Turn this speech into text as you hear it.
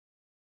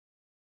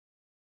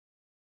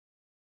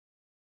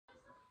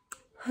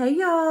Hey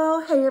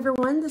y'all, hey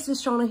everyone, this is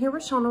Shawna here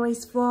with Shawna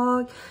Rae's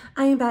vlog.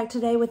 I am back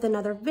today with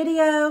another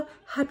video.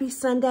 Happy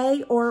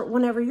Sunday or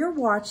whenever you're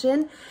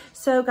watching.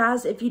 So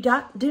guys, if you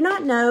do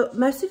not know,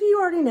 most of you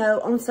already know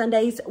on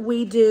Sundays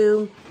we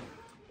do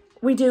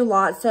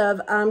lots of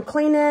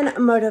cleaning,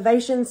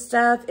 motivation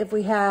stuff if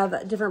we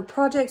have different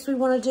projects we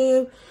want to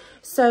do.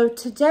 So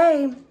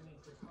today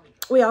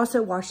we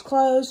also wash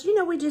clothes. You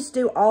know, we just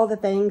do all the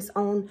things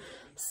on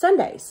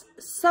Sundays.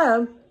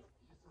 So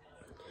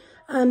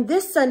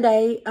this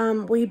Sunday,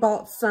 we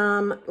bought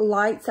some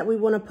lights that we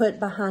want to put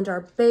behind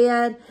our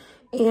bed,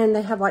 and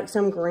they have like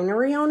some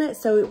greenery on it.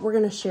 So we're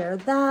going to share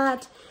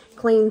that,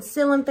 clean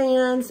ceiling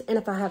fans, and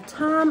if I have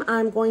time,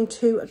 I'm going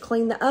to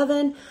clean the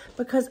oven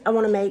because I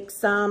want to make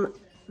some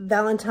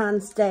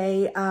Valentine's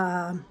Day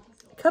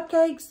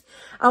cupcakes.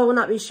 I will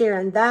not be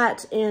sharing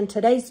that in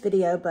today's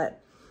video,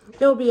 but it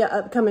will be an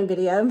upcoming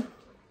video.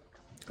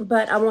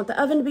 But I want the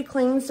oven to be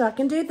clean so I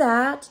can do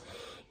that.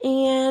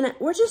 And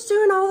we're just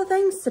doing all the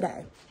things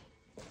today.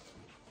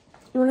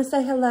 You want to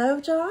say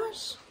hello,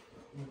 Josh?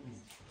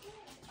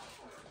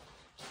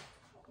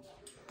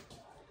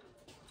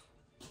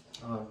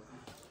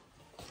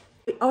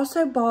 We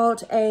also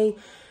bought a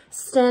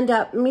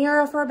stand-up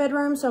mirror for our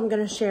bedroom, so I'm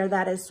going to share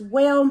that as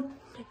well.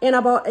 And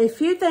I bought a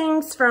few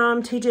things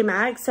from TJ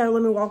Maxx, so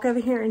let me walk over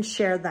here and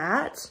share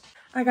that.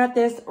 I got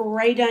this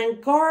Rae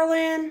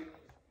garland.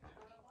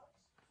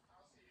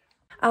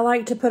 I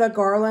like to put a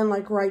garland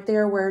like right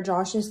there where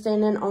Josh is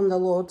standing on the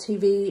little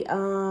TV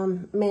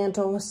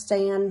mantle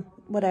stand,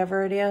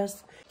 whatever it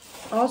is.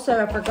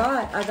 Also, I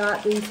forgot, I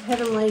got these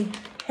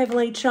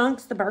Heavenly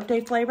Chunks, the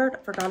birthday flavored. I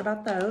forgot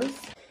about those.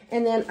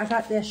 And then I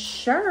got this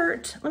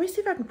shirt. Let me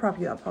see if I can prop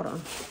you up. Hold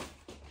on.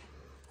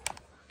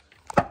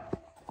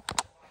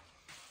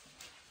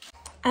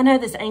 I know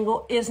this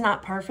angle is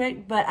not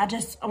perfect, but I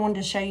wanted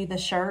to show you the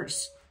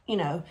shirts, you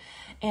know,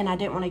 and I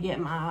didn't want to get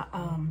my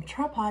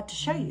tripod to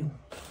show you.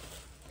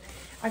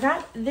 I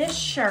got this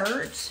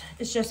shirt.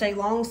 It's just a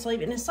long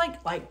sleeve and it's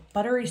like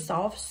buttery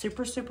soft,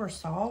 super, super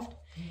soft.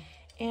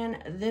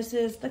 And this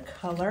is the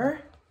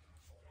color.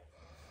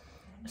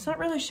 It's not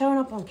really showing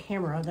up on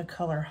camera, the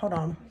color. Hold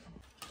on.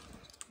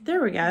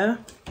 There we go.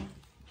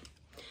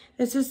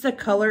 This is the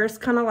color. It's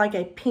kind of like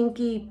a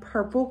pinky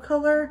purple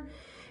color.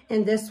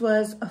 And this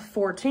was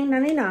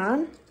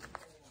 $14.99.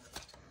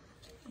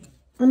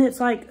 And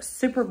it's like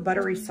super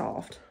buttery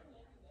soft.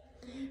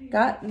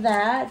 Got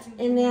that.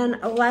 And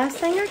then last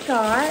thing I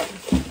got,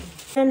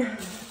 and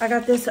I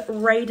got this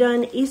Rae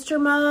Easter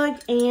mug,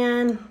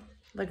 and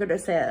look what it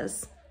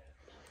says.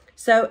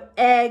 So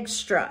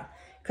extra,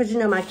 because you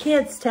know my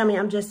kids tell me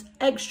I'm just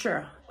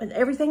extra with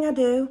everything I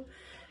do.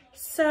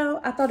 So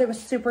I thought it was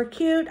super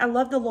cute. I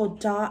love the little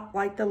dot,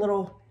 like the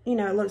little, you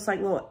know, it looks like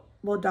little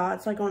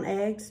dots like on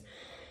eggs.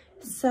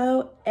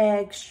 So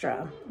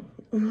extra.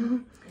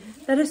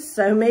 That is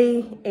so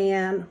me,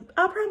 and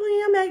I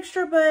probably am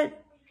extra, but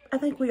I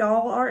think we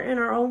all are in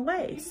our own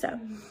way. So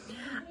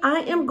I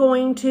am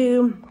going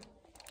to,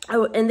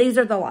 oh, and these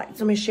are the lights.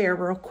 Let me share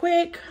real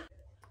quick.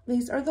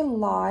 These are the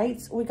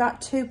lights. We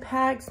got 2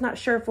 packs. Not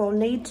sure if we'll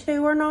need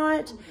 2 or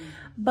not,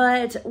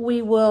 but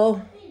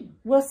we'll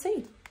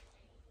see.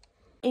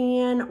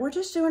 And we're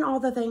just doing all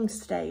the things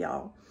today,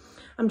 y'all.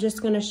 I'm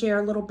just going to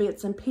share little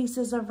bits and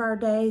pieces of our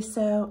day.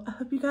 So I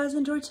hope you guys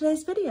enjoyed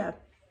today's video.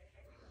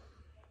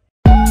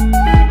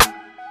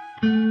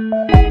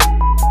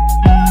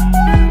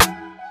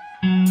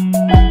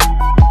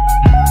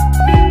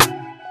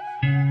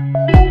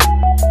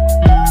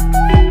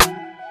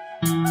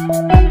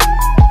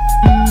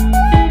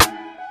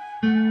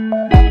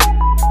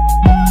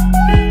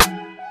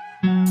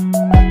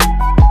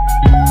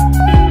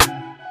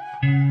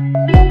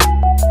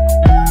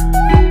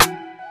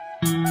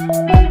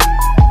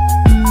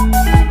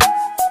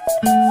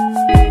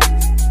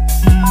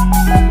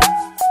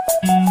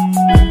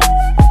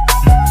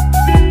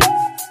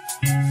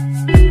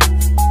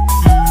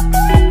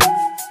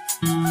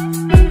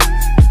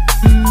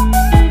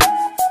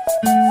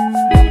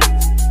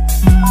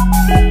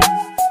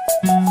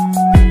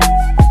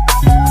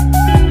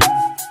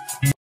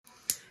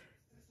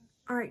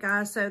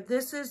 So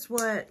this is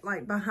what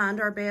like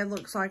behind our bed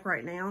looks like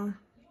right now.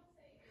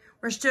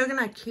 We're still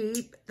gonna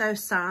keep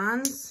those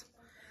signs,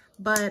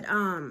 but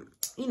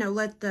you know,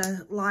 let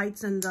the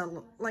lights and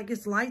the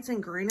it's lights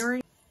and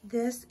greenery.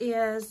 This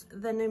is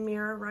the new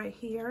mirror right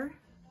here,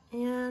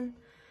 and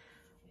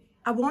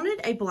I wanted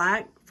a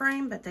black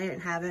frame, but they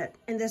didn't have it,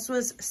 and this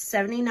was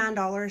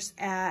 $79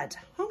 at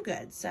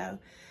HomeGoods. So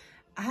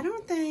I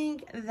don't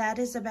think that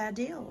is a bad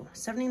deal.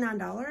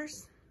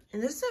 $79,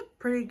 and this is a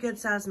pretty good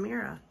size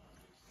mirror.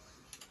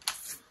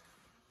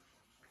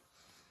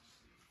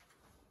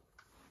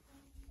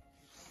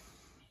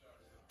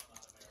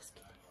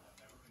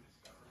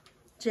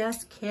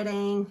 Just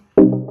kidding.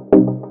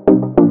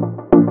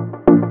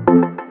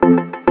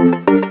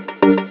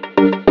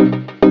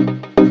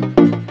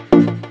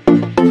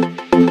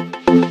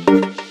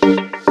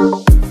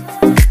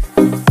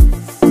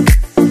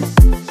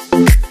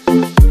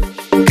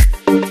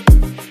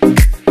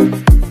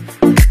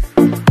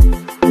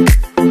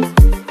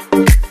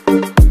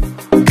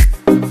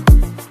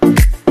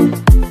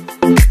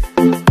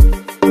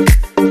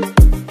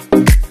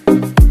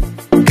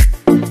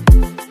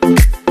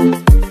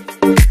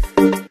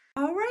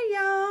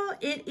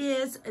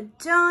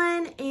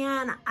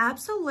 and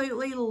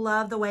absolutely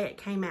love the way it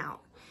came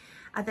out.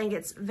 I think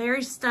it's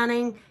very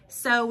stunning.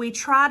 So we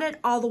tried it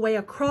all the way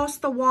across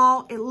the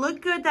wall. It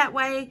looked good that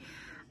way,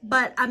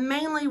 but I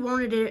mainly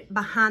wanted it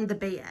behind the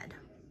bed.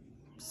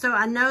 So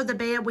I know the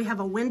bed, we have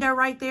a window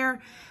right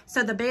there.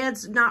 So the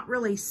bed's not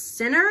really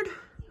centered,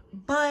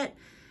 but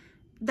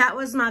that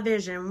was my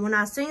vision. When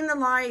I seen the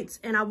lights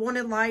and I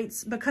wanted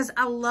lights, because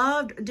I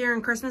loved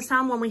during Christmas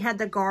time when we had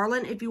the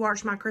garland. If you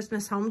watched my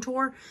Christmas home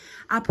tour,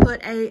 I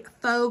put a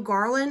faux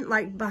garland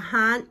like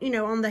behind, you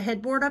know, on the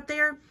headboard up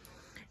there.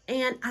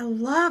 And I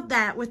love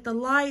that with the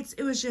lights.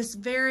 It was just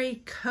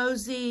very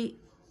cozy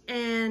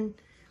and,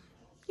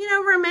 you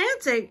know,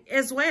 romantic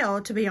as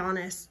well, to be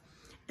honest.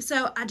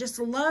 So I just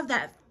love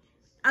that.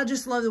 I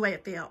just love the way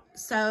it felt.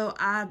 So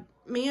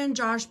me and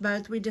Josh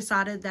both, we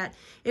decided that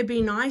it'd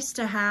be nice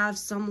to have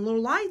some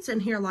little lights in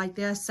here like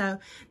this. So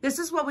this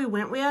is what we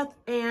went with.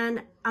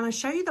 And I'm going to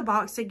show you the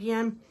box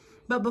again.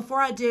 But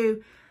before I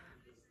do,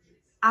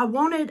 I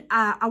wanted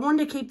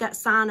to keep that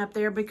sign up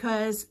there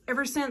because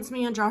ever since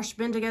me and Josh have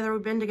been together,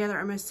 we've been together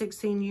almost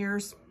 16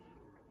 years.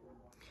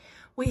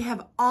 We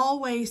have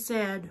always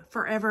said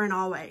forever and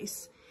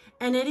always.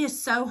 And it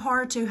is so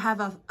hard to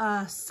have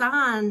a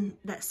sign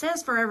that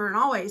says forever and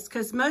always,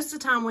 because most of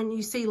the time when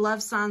you see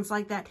love signs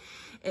like that,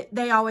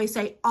 they always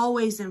say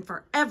always and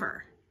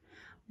forever.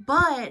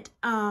 But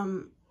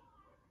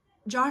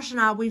Josh and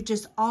I, we've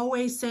just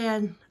always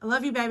said, I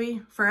love you,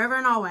 baby, forever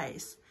and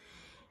always.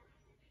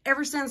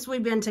 Ever since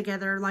we've been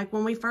together, like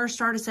when we first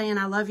started saying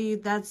I love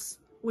you,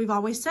 we've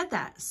always said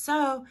that.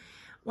 So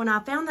when I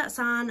found that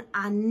sign,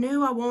 I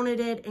knew I wanted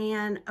it.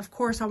 And of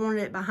course I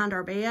wanted it behind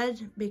our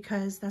bed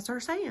because that's our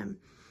saying.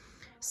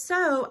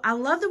 So I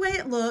love the way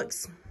it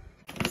looks.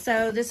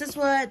 So this is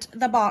what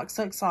the box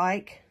looks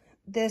like.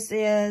 This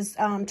is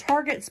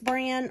Target's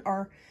brand,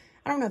 or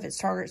I don't know if it's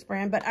Target's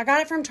brand, but I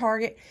got it from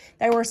Target.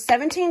 They were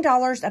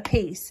 $17 a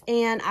piece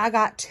and I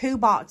got 2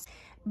 boxes.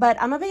 But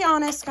I'm going to be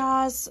honest,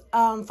 guys,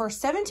 for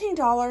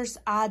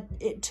 $17,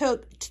 it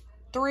took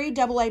 3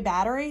 AA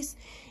batteries.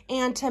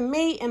 And to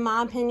me, in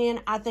my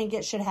opinion, I think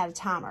it should have a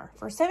timer.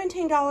 For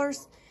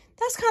 $17,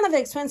 that's kind of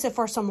expensive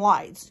for some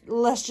lights.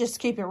 Let's just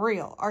keep it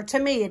real. Or to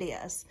me, it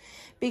is.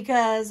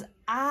 Because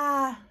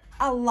I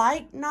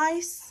like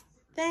nice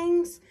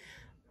things,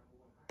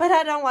 but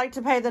I don't like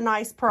to pay the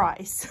nice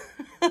price.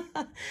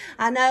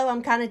 I know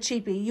I'm kind of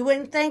cheapy. You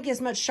wouldn't think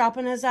as much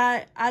shopping as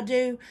I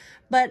do,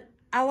 but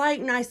I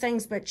like nice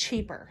things, but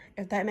cheaper,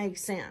 if that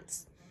makes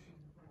sense.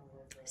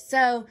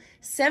 So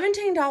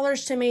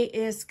 $17 to me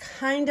is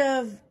kind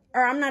of,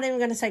 or I'm not even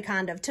going to say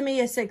kind of, to me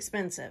it's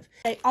expensive.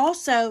 They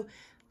also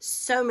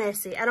so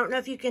messy. I don't know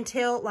if you can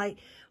tell, like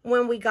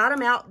when we got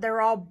them out, they're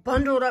all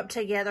bundled up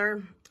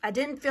together. I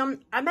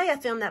may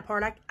have filmed that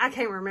part. I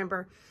can't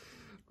remember,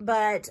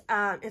 but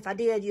if I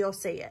did, you'll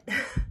see it.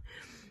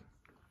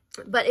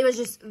 But it was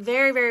just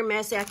very, very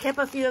messy. I kept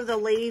a few of the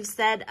leaves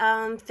that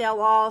fell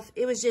off.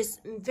 It was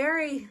just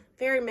very,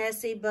 very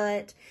messy.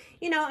 But,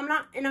 you know, I'm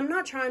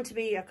not trying to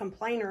be a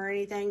complainer or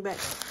anything, but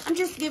I'm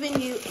just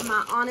giving you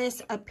my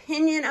honest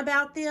opinion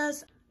about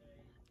this.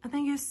 I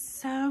think it's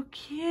so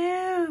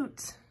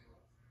cute.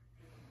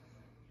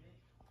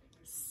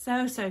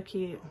 So, so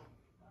cute.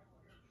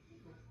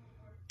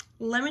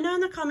 Let me know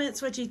in the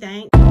comments what you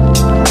think.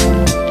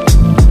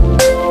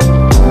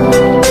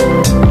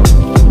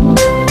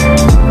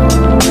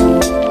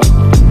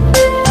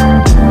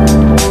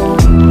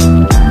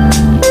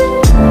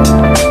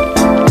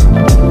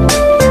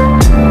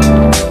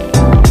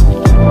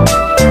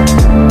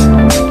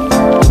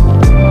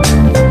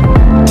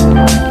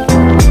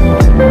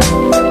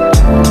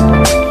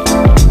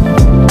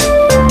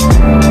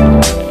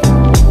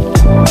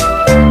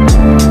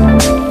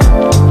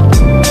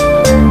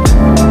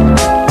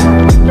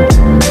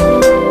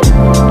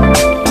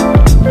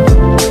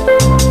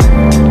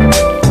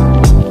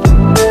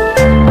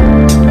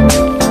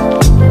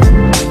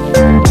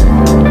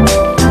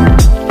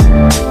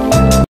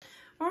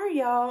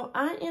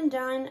 I am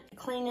done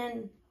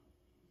cleaning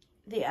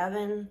the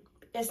oven.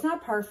 It's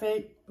not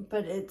perfect,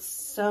 but it's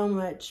so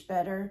much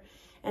better.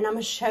 And I'm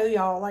going to show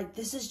y'all, like,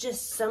 this is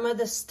just some of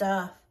the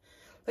stuff.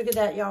 Look at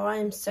that, y'all. I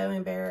am so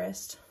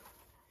embarrassed.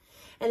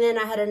 And then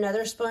I had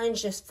another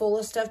sponge just full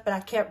of stuff, but I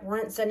kept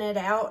rinsing it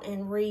out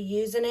and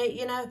reusing it,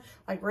 you know,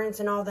 like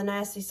rinsing all the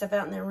nasty stuff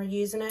out and then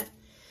reusing it.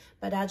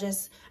 But I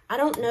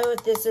don't know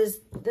if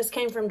this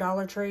came from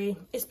Dollar Tree.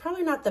 It's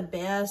probably not the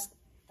best,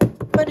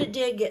 but it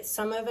did get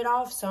some of it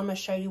off. So I'm going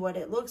to show you what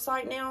it looks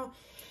like now.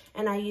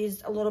 And I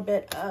used a little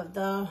bit of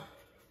the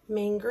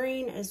mean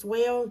green as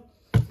well.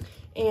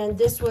 And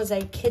this was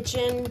a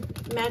kitchen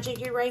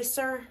magic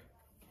eraser.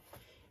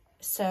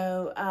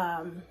 So,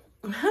 I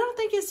don't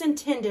think it's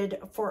intended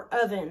for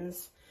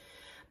ovens.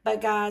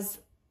 But guys,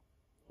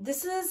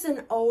 this is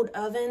an old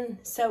oven,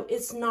 so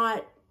it's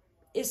not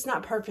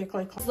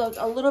perfectly clean. Look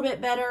a little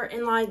bit better,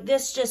 and like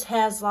this just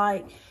has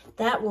like,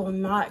 that will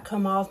not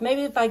come off.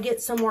 Maybe if I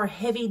get some more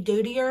heavy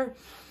dutier,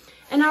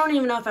 and I don't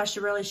even know if I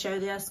should really show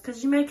this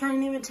because you may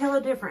can't even tell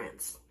a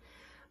difference.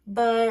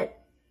 But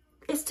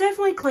It's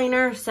definitely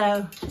cleaner,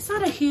 so it's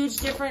not a huge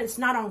difference,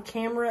 not on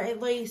camera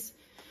at least,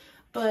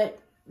 but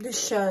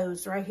this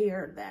shows right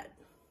here that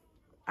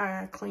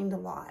I cleaned a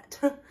lot.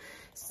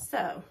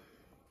 So,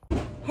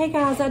 hey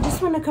guys, I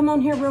just want to come on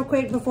here real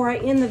quick before I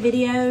end the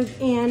video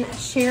and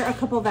share a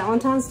couple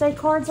Valentine's Day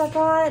cards I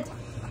got.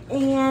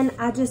 And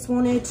I just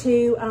wanted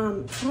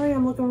to, sorry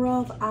I'm looking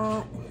rough.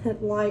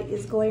 That light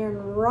is glaring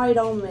right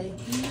on me.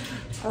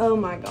 Oh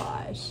my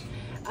gosh.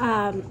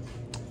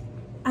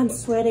 I'm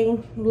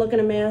sweating, looking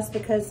a mess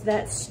because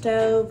that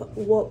stove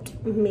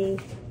whooped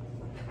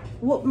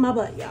my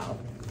butt, y'all.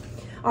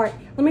 All right,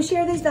 let me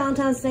share these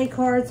Valentine's Day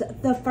cards.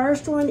 The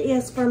first one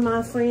is from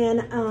my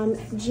friend,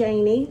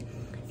 Janie,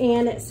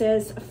 and it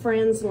says,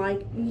 friends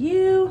like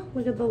you.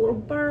 Look at the little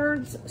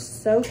birds,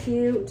 so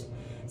cute.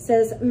 It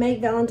says, make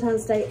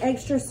Valentine's Day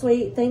extra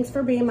sweet. Thanks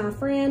for being my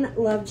friend.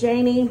 Love,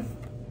 Janie.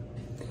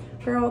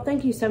 Girl,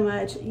 thank you so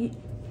much.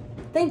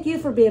 Thank you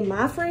for being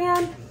my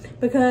friend,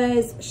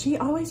 because she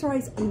always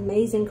writes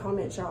amazing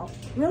comments, y'all.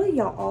 Really,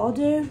 y'all all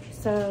do.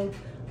 So,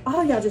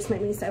 all y'all just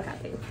make me so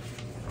happy.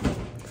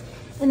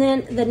 And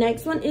then the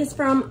next one is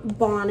from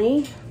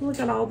Bonnie. Look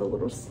at all the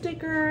little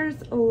stickers.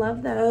 I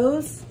love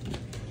those.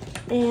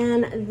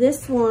 And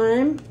this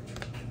one,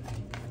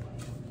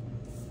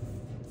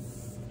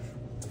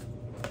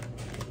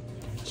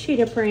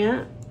 cheetah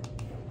print.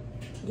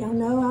 Y'all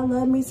know I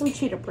love me some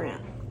cheetah print.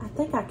 I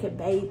think I could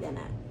bathe in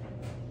it.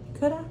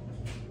 Could I?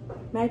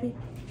 Maybe.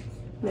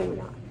 Maybe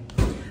not.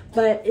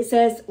 But it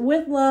says,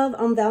 with love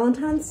on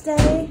Valentine's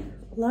Day.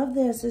 Love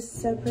this. This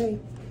is so pretty.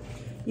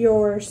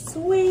 You're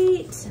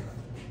sweet.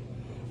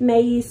 May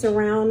you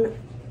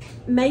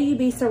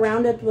be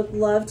surrounded with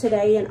love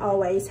today and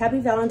always. Happy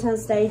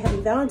Valentine's Day. Happy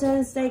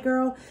Valentine's Day,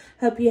 girl.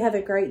 Hope you have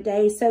a great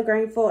day. So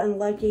grateful and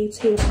lucky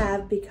to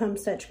have become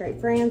such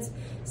great friends.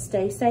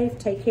 Stay safe.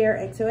 Take care.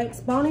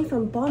 XOX. Bonnie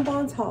from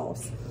Bonbon's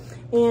Halls.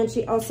 And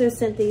she also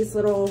sent these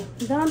little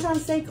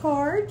Valentine's Day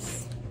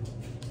cards.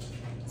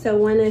 So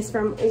one is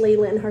from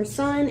Leland, her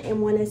son,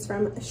 and one is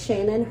from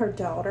Shannon, her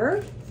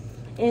daughter.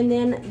 And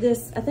then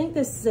this, I think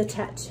this is a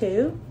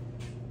tattoo.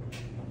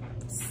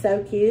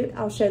 So cute.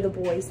 I'll show the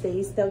boys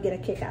these. They'll get a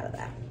kick out of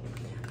that.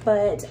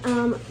 But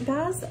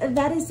guys,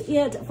 that is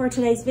it for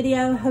today's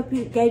video. Hope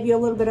it gave you a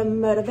little bit of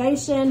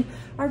motivation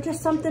or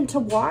just something to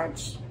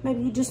watch.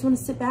 Maybe you just want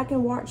to sit back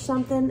and watch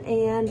something,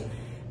 and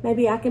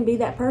maybe I can be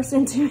that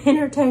person to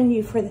entertain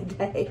you for the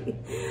day.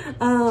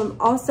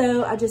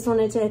 Also, I just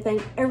wanted to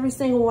thank every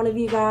single one of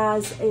you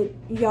guys.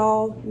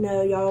 Y'all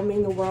know y'all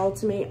mean the world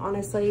to me,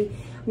 honestly.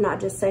 I'm not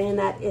just saying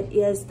that. It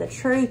is the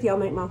truth. Y'all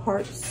make my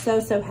heart so,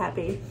 so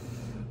happy.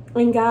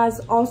 And guys,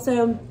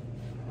 also,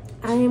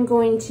 I am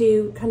going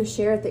to kind of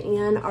share at the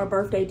end our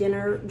birthday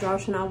dinner.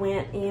 Josh and I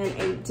went and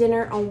ate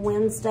dinner on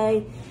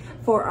Wednesday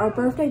for our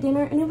birthday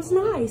dinner, and it was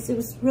nice. It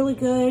was really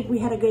good. We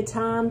had a good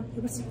time.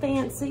 It was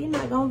fancy, I'm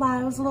not gonna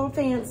lie, it was a little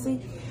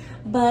fancy,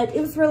 but it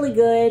was really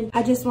good.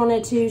 I just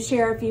wanted to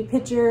share a few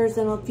pictures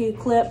and a few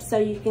clips so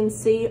you can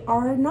see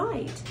our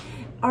night.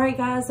 All right,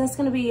 guys, that's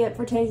gonna be it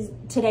for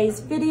today's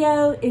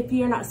video. If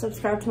you're not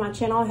subscribed to my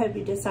channel, I hope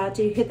you decide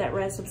to hit that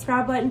red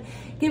subscribe button.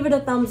 Give it a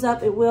thumbs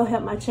up. It will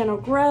help my channel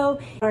grow.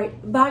 All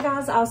right, bye,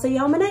 guys. I'll see you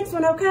on my next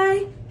one,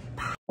 okay?